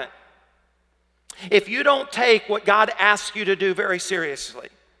haven't, if you don't take what God asks you to do very seriously,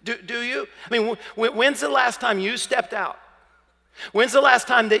 do you? I mean, when's the last time you stepped out? When's the last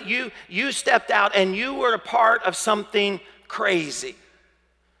time that you stepped out and you were a part of something crazy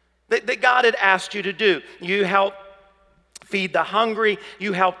that God had asked you to do? You helped feed the hungry,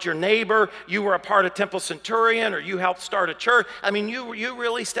 you helped your neighbor, you were a part of Temple Centurion, or you helped start a church. I mean, you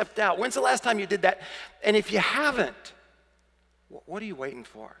really stepped out. When's the last time you did that? And if you haven't, what are you waiting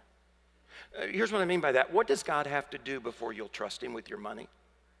for? Here's what I mean by that. What does God have to do before you'll trust him with your money?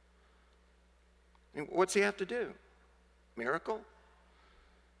 I mean, what's he have to do? Miracle?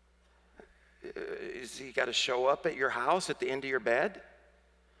 Is he got to show up at your house at the end of your bed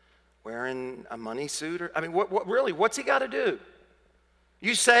wearing a money suit? I mean, what's he got to do?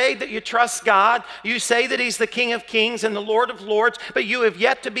 You say that you trust God. You say that he's the King of Kings and the Lord of Lords, but you have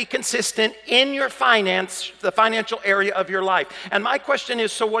yet to be consistent in your finance, the financial area of your life. And my question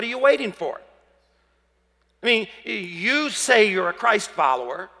is, so what are you waiting for? I mean, you say you're a Christ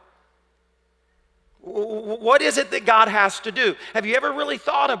follower. What is it that God has to do? Have you ever really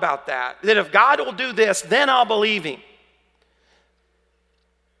thought about that? That if God will do this, then I'll believe him.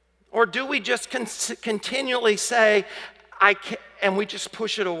 Or do we just continually say, I can't, and we just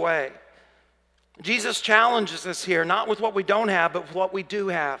push it away? Jesus challenges us here, not with what we don't have, but with what we do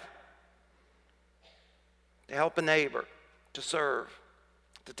have. To help a neighbor, to serve,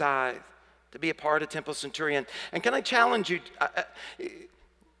 to tithe, to be a part of Temple Centurion. And can I challenge you?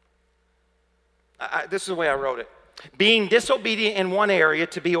 This is the way I wrote it. Being disobedient in one area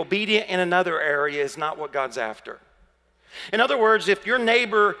to be obedient in another area is not what God's after. In other words, if your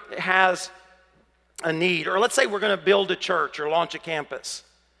neighbor has a need, or let's say we're going to build a church or launch a campus,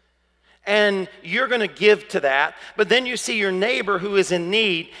 and you're going to give to that, but then you see your neighbor who is in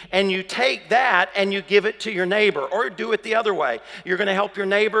need, and you take that and you give it to your neighbor, or do it the other way. You're going to help your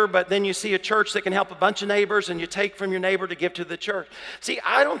neighbor, but then you see a church that can help a bunch of neighbors, and you take from your neighbor to give to the church. See,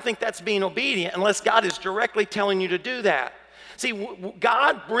 I don't think that's being obedient unless God is directly telling you to do that. See,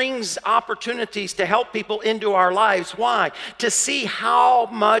 God brings opportunities to help people into our lives. Why? To see how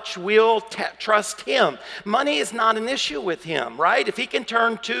much we'll trust him. Money is not an issue with him, right? If he can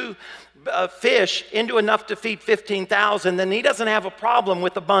turn two fish into enough to feed 15,000, then he doesn't have a problem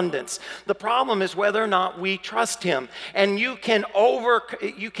with abundance. The problem is whether or not we trust him. And you can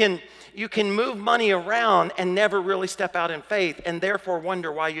move money around and never really step out in faith, and therefore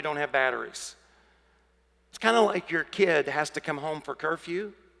wonder why you don't have batteries. It's kind of like your kid has to come home for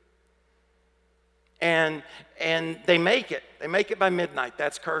curfew, and they make it. They make it by midnight.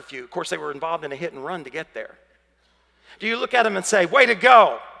 That's curfew. Of course, they were involved in a hit and run to get there. Do you look at them and say, way to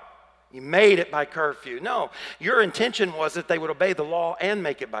go? You made it by curfew. No, your intention was that they would obey the law and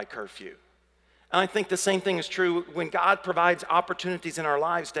make it by curfew. And I think the same thing is true when God provides opportunities in our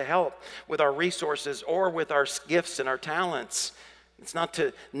lives to help with our resources or with our gifts and our talents. It's not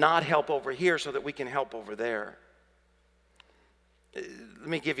to not help over here so that we can help over there. Let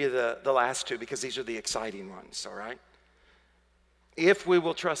me give you the last two, because these are the exciting ones, all right? If we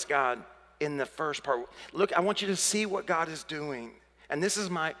will trust God in the first part. Look, I want you to see what God is doing. And this is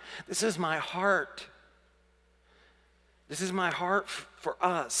my heart. This is my heart for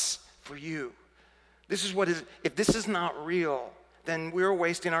us, for you. This is what is, if this is not real, then we're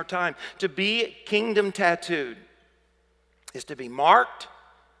wasting our time. To be kingdom tattooed is to be marked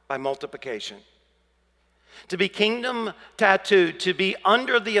by multiplication. To be kingdom tattooed, to be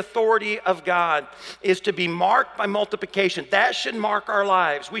under the authority of God, is to be marked by multiplication. That should mark our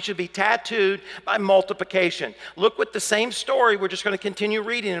lives. We should be tattooed by multiplication. Look with the same story. We're just going to continue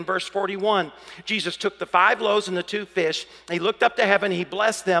reading in verse 41. Jesus took the 5 loaves and the 2 fish. He looked up to heaven. He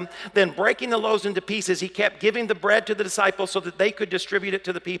blessed them. Then breaking the loaves into pieces, he kept giving the bread to the disciples so that they could distribute it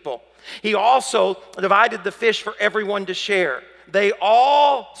to the people. He also divided the fish for everyone to share. They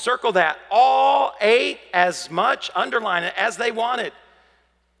all, circle that, all ate as much, underline it, as they wanted.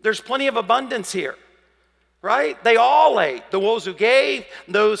 There's plenty of abundance here, right? They all ate. Those who gave,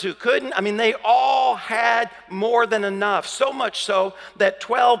 those who couldn't. I mean, they all had more than enough. So much so that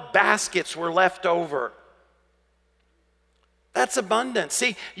 12 baskets were left over. That's abundance.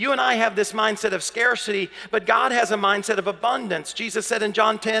 See, you and I have this mindset of scarcity, but God has a mindset of abundance. Jesus said in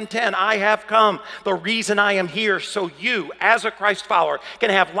John 10:10, I have come. The reason I am here, so you, as a Christ follower,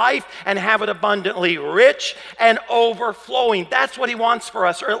 can have life and have it abundantly, rich and overflowing. That's what he wants for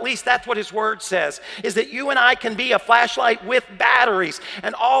us, or at least that's what his word says, is that you and I can be a flashlight with batteries.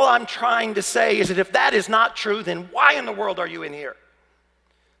 And all I'm trying to say is that if that is not true, then why in the world are you in here?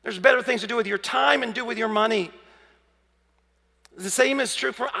 There's better things to do with your time and do with your money. The same is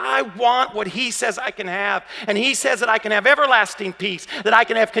true for I want what he says I can have. And he says that I can have everlasting peace, that I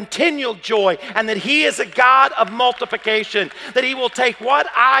can have continual joy, and that he is a God of multiplication, that he will take what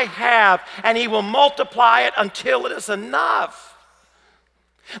I have and he will multiply it until it is enough.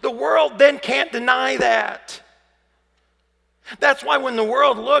 The world then can't deny that. That's why when the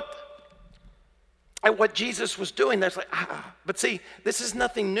world looked at what Jesus was doing, that's like, But see, this is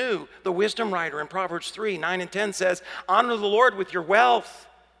nothing new. The wisdom writer in Proverbs 3:9 and 10 says, honor the Lord with your wealth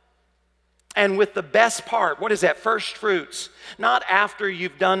And with the best part, what is that? First fruits. Not after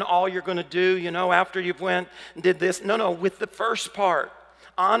you've done all you're going to do, after you've went and did this. No, with the first part.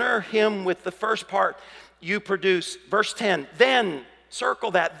 Honor him with the first part you produce. Verse 10, then,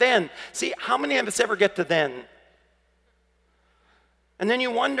 circle that, then. See, how many of us ever get to then? And then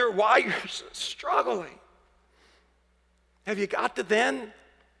you wonder why you're struggling. Have you got to then?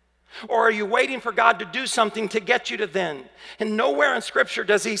 Or are you waiting for God to do something to get you to then? And nowhere in Scripture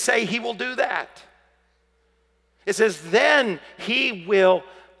does he say he will do that. It says, then he will,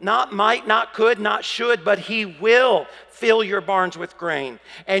 not might, not could, not should, but he will fill your barns with grain.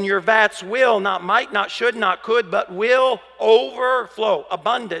 And your vats will, not might, not should, not could, but will overflow,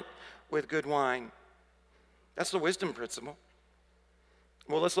 abundant with good wine. That's the wisdom principle.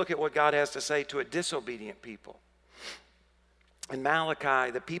 Well, let's look at what God has to say to a disobedient people. In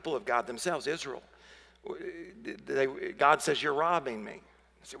Malachi, the people of God themselves, Israel, God says, you're robbing me.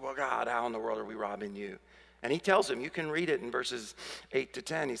 I say, well, God, how in the world are we robbing you? And he tells them, you can read it in verses 8 to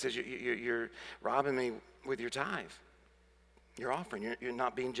 10. He says, you're robbing me with your tithe. You're offering. You're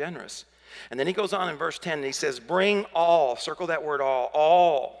not being generous. And then he goes on in verse 10, and he says, bring all. Circle that word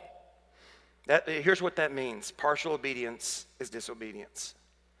all. Here's what that means. Partial obedience is disobedience.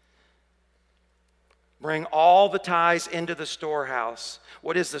 Bring all the tithes into the storehouse.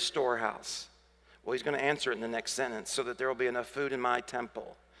 What is the storehouse? Well, he's going to answer it in the next sentence. So that there will be enough food in my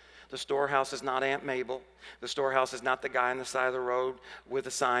temple. The storehouse is not Aunt Mabel. The storehouse is not the guy on the side of the road with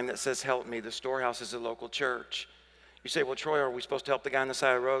a sign that says, help me. The storehouse is a local church. You say, well, Troy, are we supposed to help the guy on the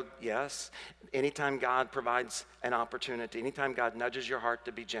side of the road? Yes. Anytime God provides an opportunity, anytime God nudges your heart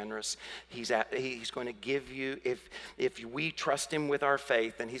to be generous, he's going to give you, if we trust him with our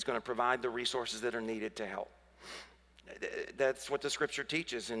faith, then he's going to provide the resources that are needed to help. That's what the Scripture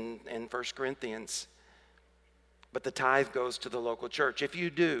teaches in 1 Corinthians. But the tithe goes to the local church. If you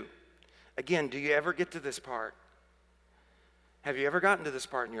do, again, do you ever get to this part? Have you ever gotten to this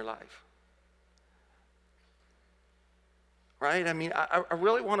part in your life? Right? I mean, I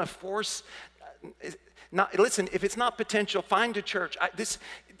really want to force, listen, if it's not potential, find a church. This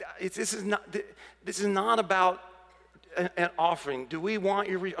is not about an offering. Do we want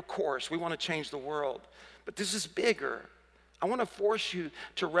your, of course, we want to change the world. But this is bigger. I want to force you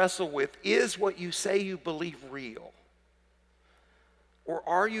to wrestle with, is what you say you believe real? Or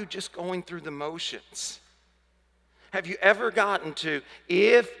are you just going through the motions? Have you ever gotten to,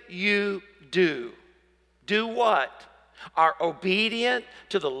 if you do what? Are obedient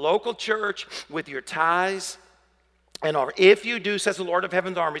to the local church with your tithes and offering. If you do, says the Lord of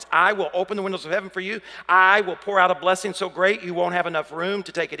heaven's armies, I will open the windows of heaven for you. I will pour out a blessing so great you won't have enough room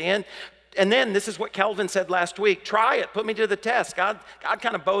to take it in. And then this is what Kelvin said last week. Try it. Put me to the test. God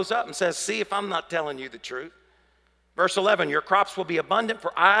kind of bows up and says, see if I'm not telling you the truth. Verse 11, your crops will be abundant,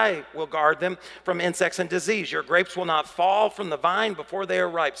 for I will guard them from insects and disease. Your grapes will not fall from the vine before they are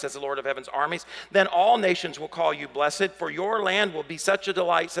ripe, says the Lord of heaven's armies. Then all nations will call you blessed, for your land will be such a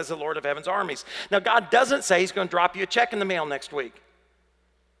delight, says the Lord of heaven's armies. Now, God doesn't say he's going to drop you a check in the mail next week.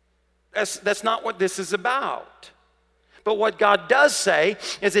 That's not what this is about. But what God does say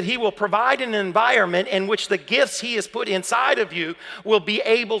is that he will provide an environment in which the gifts he has put inside of you will be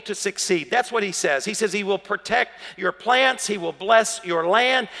able to succeed. That's what he says. He says he will protect your plants. He will bless your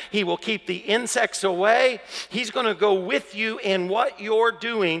land. He will keep the insects away. He's going to go with you in what you're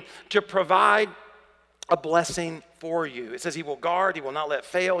doing to provide a blessing for you. It says he will guard. He will not let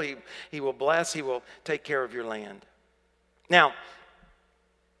fail. He will bless. He will take care of your land. Now,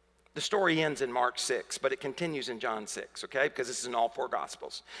 the story ends in Mark 6, but it continues in John 6, okay? Because this is in all four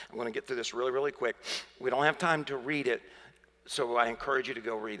Gospels. I'm going to get through this really, really quick. We don't have time to read it, so I encourage you to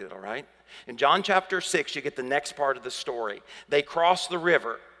go read it, all right? In John chapter 6, you get the next part of the story. They cross the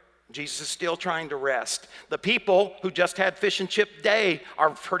river. Jesus is still trying to rest. The people who just had fish and chip day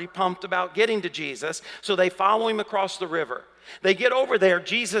are pretty pumped about getting to Jesus, so they follow him across the river. They get over there.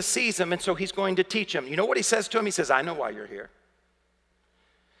 Jesus sees them, and so he's going to teach them. You know what he says to them? He says, I know why you're here.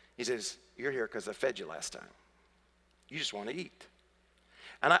 He says, you're here because I fed you last time. You just want to eat.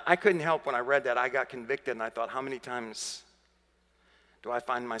 And I couldn't help when I read that. I got convicted, and I thought, how many times do I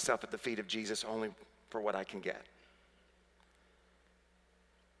find myself at the feet of Jesus only for what I can get?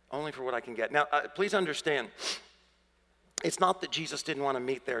 Only for what I can get. Now, please understand, it's not that Jesus didn't want to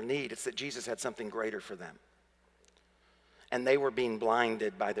meet their need. It's that Jesus had something greater for them. And they were being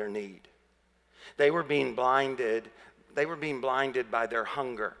blinded by their need. They were being blinded by their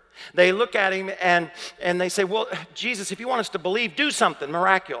hunger. They look at him and they say, well, Jesus, if you want us to believe, do something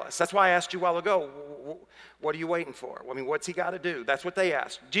miraculous. That's why I asked you a while ago, What are you waiting for? I mean, what's he got to do? That's what they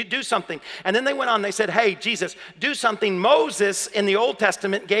asked. Do something. And then they went on, they said, hey, Jesus, do something. Moses in the Old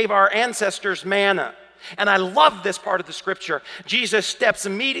Testament gave our ancestors manna. And I love this part of the scripture. Jesus steps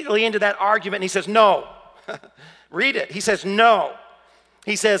immediately into that argument and he says, no. Read it. He says, no.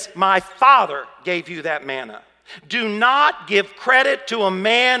 He says, my Father gave you that manna. Do not give credit to a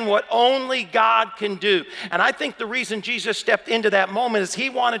man what only God can do. And I think the reason Jesus stepped into that moment is he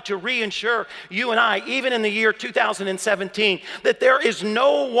wanted to reassure you and I, even in the year 2017, that there is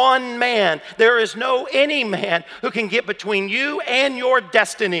no one man, there is no any man who can get between you and your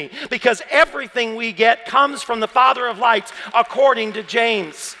destiny, because everything we get comes from the Father of lights, according to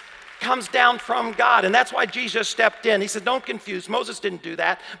James. Comes down from God. And that's why Jesus stepped in. He said, don't confuse. Moses didn't do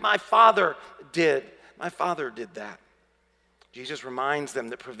that. My Father did. My Father did that. Jesus reminds them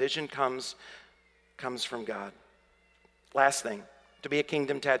that provision comes from God. Last thing, to be a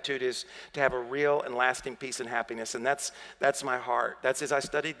kingdom tattooed is to have a real and lasting peace and happiness. And that's my heart. That's as I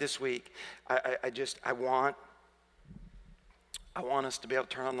studied this week. I want us to be able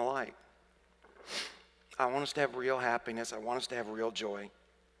to turn on the light. I want us to have real happiness. I want us to have real joy.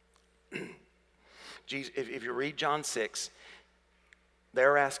 Jesus, if you read John 6,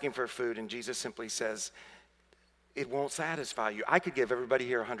 they're asking for food, and Jesus simply says, it won't satisfy you. I could give everybody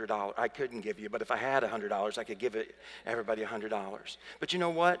here $100. I couldn't give you, but if I had $100, I could give everybody $100. But you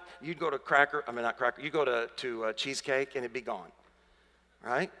know what? You'd go to you go to Cheesecake, and it'd be gone,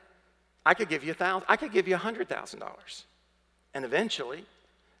 right? I could give you $1,000. I could give you $100,000, and eventually,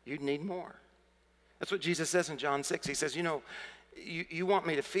 you'd need more. That's what Jesus says in John 6. He says, you want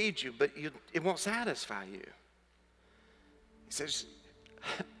me to feed you, but it won't satisfy you. He says,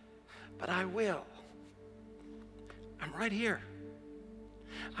 but I will. I'm right here.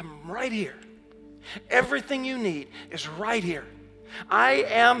 I'm right here. Everything you need is right here. I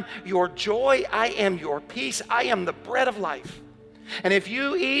am your joy. I am your peace. I am the bread of life. And if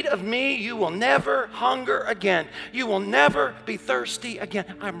you eat of me, you will never hunger again. You will never be thirsty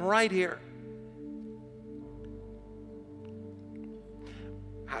again. I'm right here.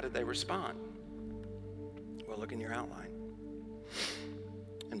 How did they respond? Well, look in your outline.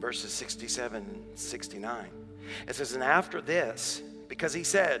 In verses 67 and 69, it says, and after this, because he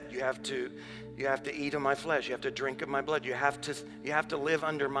said, you have to eat of my flesh, you have to drink of my blood, you have to live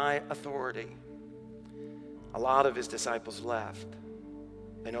under my authority. A lot of his disciples left.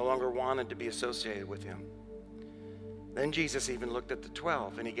 They no longer wanted to be associated with him. Then Jesus even looked at the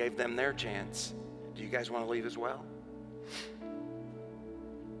 12 and he gave them their chance. Do you guys want to leave as well?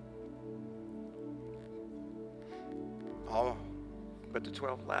 Oh, but the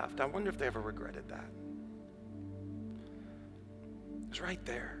 12 left. I wonder if they ever regretted that. It was right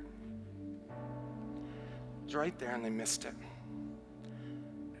there. It was right there and they missed it.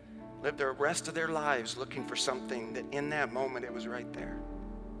 Lived the rest of their lives looking for something that in that moment it was right there.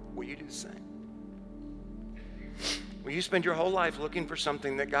 Will you do the same? Will you spend your whole life looking for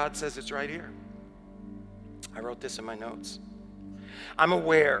something that God says it's right here? I wrote this in my notes. I'm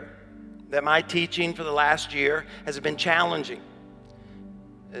aware that my teaching for the last year has been challenging.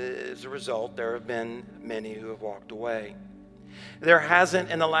 As a result, there have been many who have walked away. There hasn't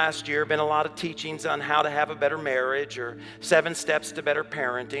in the last year been a lot of teachings on how to have a better marriage or 7 steps to better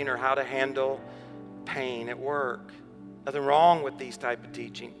parenting or how to handle pain at work. Nothing wrong with these type of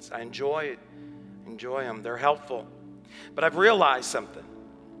teachings. I enjoy them. They're helpful. But I've realized something.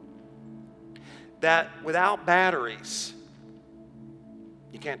 That without batteries,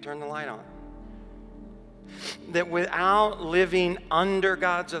 you can't turn the light on. That without living under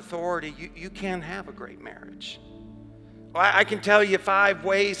God's authority, you can't have a great marriage. Well, I can tell you 5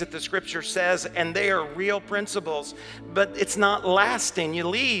 ways that the scripture says, and they are real principles, but it's not lasting. You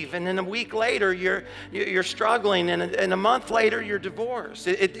leave, and then a week later, you're struggling, and a month later, you're divorced.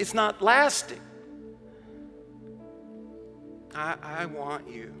 It's not lasting. I want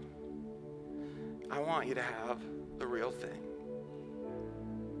you to have the real thing.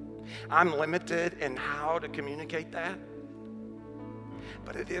 I'm limited in how to communicate that,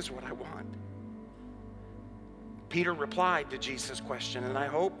 but it is what I want. Peter replied to Jesus' question, and I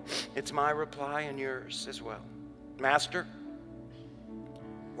hope it's my reply and yours as well. Master,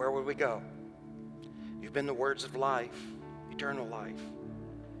 where would we go? You've been the words of life, eternal life,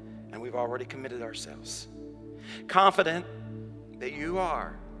 and we've already committed ourselves. Confident that you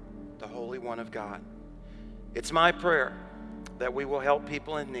are the Holy One of God. It's my prayer that we will help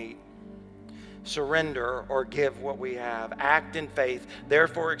people in need, surrender or give what we have, act in faith,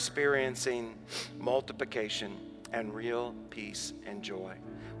 therefore experiencing multiplication and real peace and joy.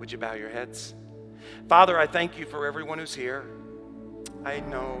 Would you bow your heads? Father, I thank you for everyone who's here. I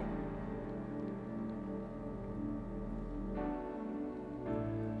know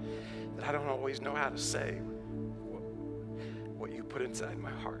I don't always know how to say what you put inside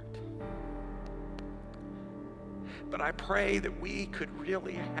my heart. But I pray that we could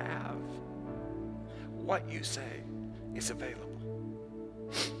really have what you say is available,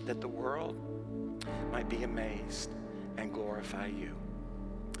 that the world might be amazed and glorify you.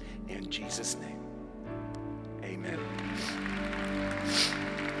 In Jesus' name, amen.